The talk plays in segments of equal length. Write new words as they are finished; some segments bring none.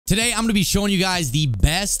Today, I'm going to be showing you guys the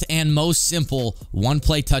best and most simple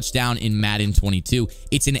one-play touchdown in Madden 22.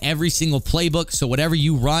 It's in every single playbook, so whatever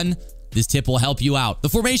you run, this tip will help you out. The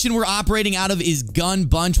formation we're operating out of is gun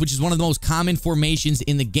bunch, which is one of the most common formations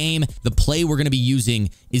in the game. The play we're going to be using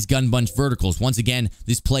is gun bunch verticals. Once again,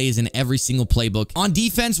 this play is in every single playbook. On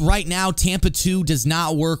defense, right now, Tampa 2 does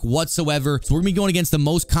not work whatsoever. So we're going to be going against the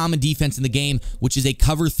most common defense in the game, which is a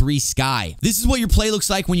cover 3 sky. This is what your play looks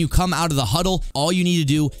like when you come out of the huddle. All you need to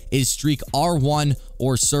do is streak R1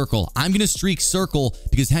 or circle. I'm going to streak circle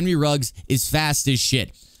because Henry Ruggs is fast as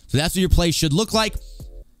shit. So that's what your play should look like.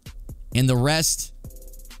 And the rest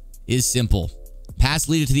is simple. Pass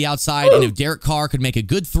lead it to the outside, and if Derek Carr could make a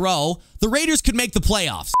good throw, the Raiders could make the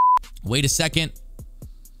playoffs. Wait a second,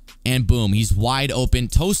 and boom, he's wide open,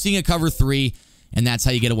 toasting a cover 3, and that's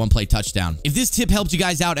how you get a one-play touchdown. If this tip helped you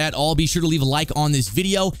guys out at all, be sure to leave a like on this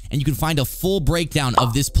video, and you can find a full breakdown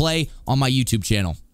of this play on my YouTube channel.